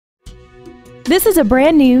This is a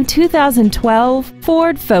brand new 2012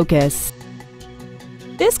 Ford Focus.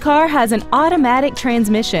 This car has an automatic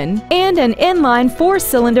transmission and an inline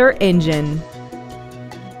 4-cylinder engine.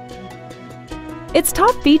 Its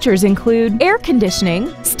top features include air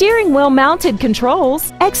conditioning, steering wheel mounted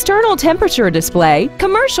controls, external temperature display,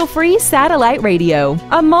 commercial-free satellite radio,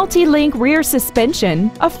 a multi-link rear suspension,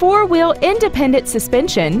 a 4-wheel independent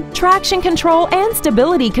suspension, traction control and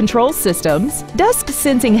stability control systems, dusk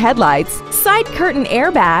sensing headlights, side curtain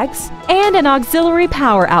airbags, and an auxiliary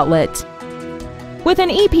power outlet. With an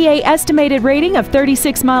EPA estimated rating of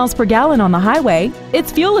 36 miles per gallon on the highway,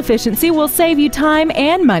 its fuel efficiency will save you time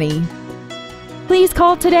and money. Please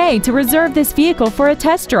call today to reserve this vehicle for a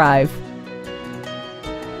test drive.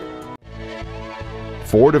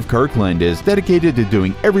 Ford of Kirkland is dedicated to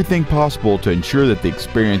doing everything possible to ensure that the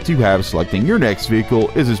experience you have selecting your next vehicle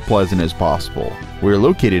is as pleasant as possible. We're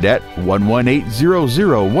located at 11800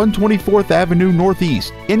 124th Avenue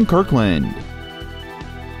Northeast in Kirkland.